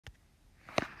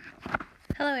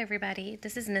Hello, everybody.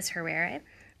 This is Miss Herrera,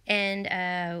 and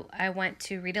I want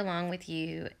to read along with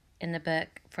you in the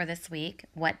book for this week,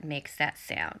 What Makes That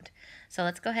Sound? So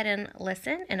let's go ahead and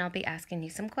listen, and I'll be asking you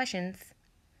some questions.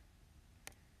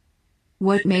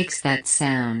 What Makes That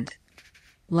Sound?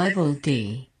 Level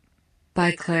D.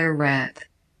 By Claire Rep.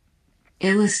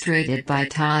 Illustrated by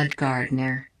Todd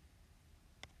Gardner.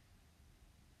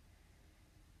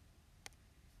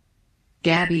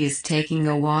 Gabby is taking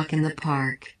a walk in the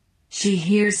park. She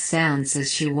hears sounds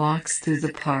as she walks through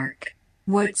the park.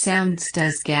 What sounds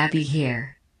does Gabby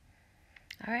hear?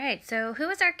 All right, so who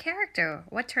is our character?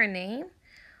 What's her name?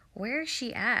 Where is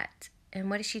she at? And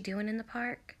what is she doing in the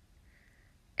park?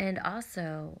 And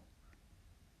also,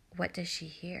 what does she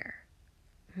hear?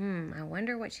 I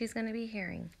wonder what she's going to be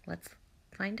hearing. Let's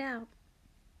find out.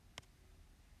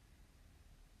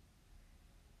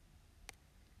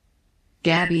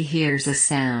 Gabby hears a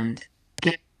sound.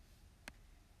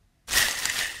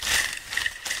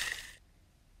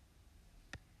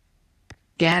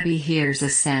 Gabby hears a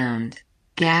sound.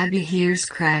 Gabby hears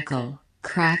crackle,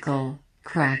 crackle,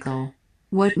 crackle.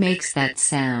 What makes that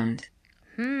sound?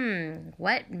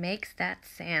 What makes that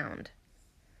sound?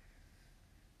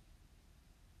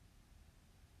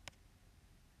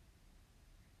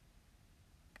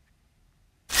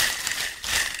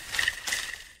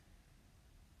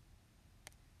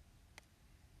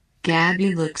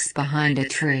 Gabby looks behind a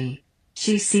tree.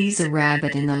 She sees a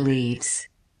rabbit in the leaves.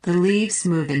 The leaves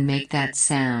move and make that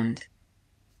sound.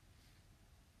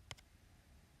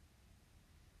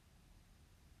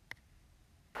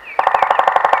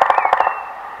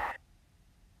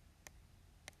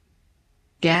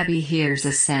 Gabby hears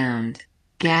a sound.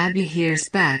 Gabby hears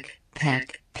back,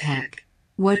 peck, peck.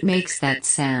 What makes that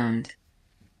sound?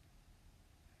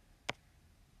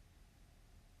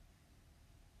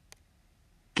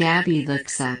 Gabby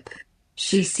looks up.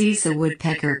 She sees a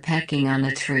woodpecker pecking on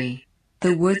a tree.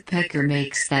 The woodpecker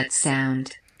makes that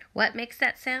sound. What makes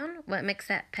that sound? What makes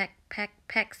that peck, peck,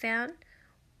 peck sound?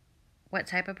 What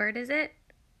type of bird is it?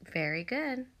 Very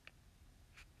good.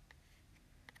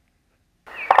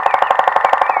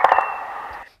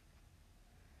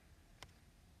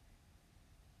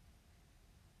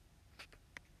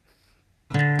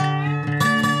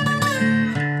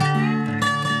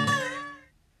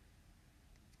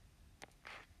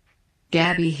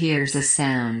 Gabby hears a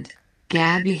sound.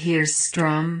 Gabby hears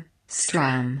strum,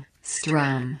 strum,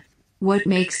 strum. What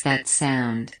makes that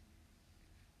sound?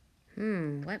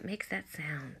 What makes that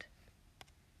sound?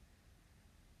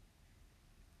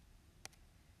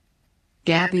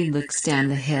 Gabby looks down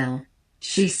the hill.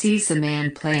 She sees a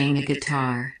man playing a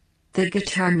guitar. The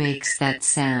guitar makes that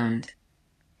sound.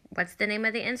 What's the name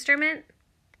of the instrument?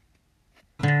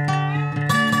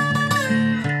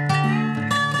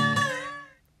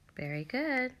 Very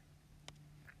good.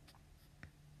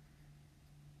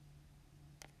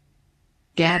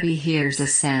 Gabby hears a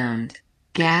sound.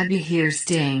 Gabby hears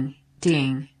ding,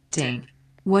 ding, ding.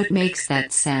 What makes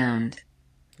that sound?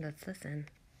 Let's listen.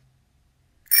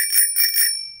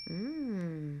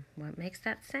 What makes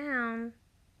that sound?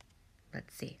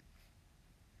 Let's see.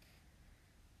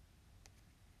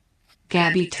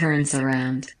 Gabby turns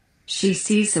around. She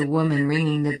sees a woman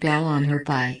ringing the bell on her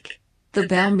bike. The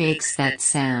bell makes that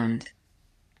sound.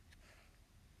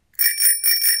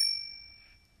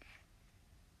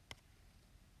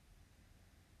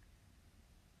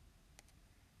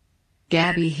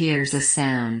 Gabby hears a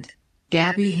sound.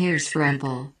 Gabby hears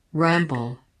rumble,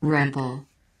 rumble, rumble.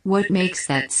 What makes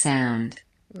that sound?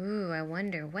 Ooh, I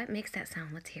wonder what makes that sound.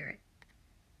 Let's hear it.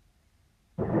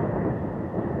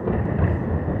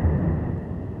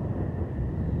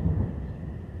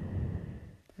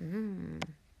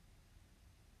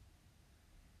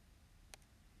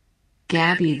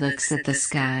 Gabby looks at the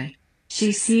sky.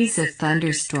 She sees a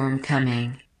thunderstorm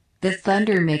coming. The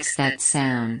thunder makes that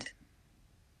sound.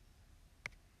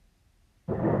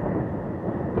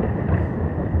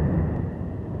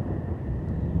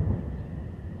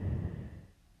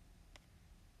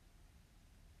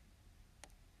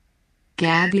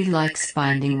 Gabby likes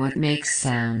finding what makes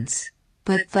sounds.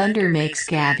 But thunder makes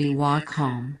Gabby walk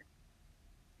home.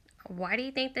 Why do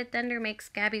you think that thunder makes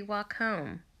Gabby walk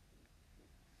home?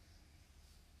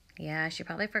 Yeah, she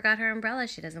probably forgot her umbrella.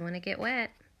 She doesn't want to get wet.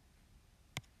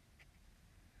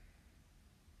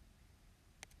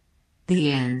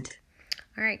 The end.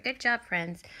 All right, good job,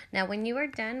 friends. Now, when you are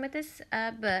done with this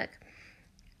book,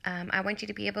 I want you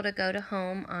to be able to go to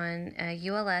home on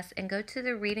ULS and go to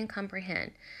the Read and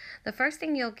Comprehend. The first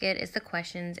thing you'll get is the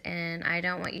questions, and I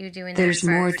don't want you doing that There's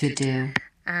first. more to do.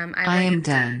 I am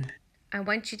done. I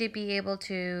want you to be able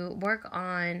to work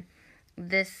on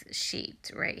this sheet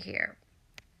right here.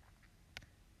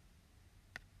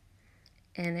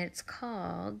 And it's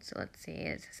called, so let's see,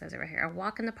 it says it right here, A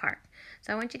Walk in the Park.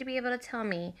 So I want you to be able to tell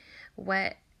me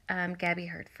what Gabby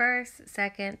heard first,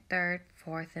 second, third,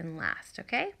 fourth, and last,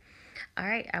 okay? All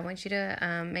right, I want you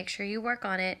to make sure you work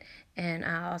on it, and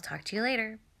I'll talk to you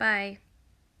later. Bye.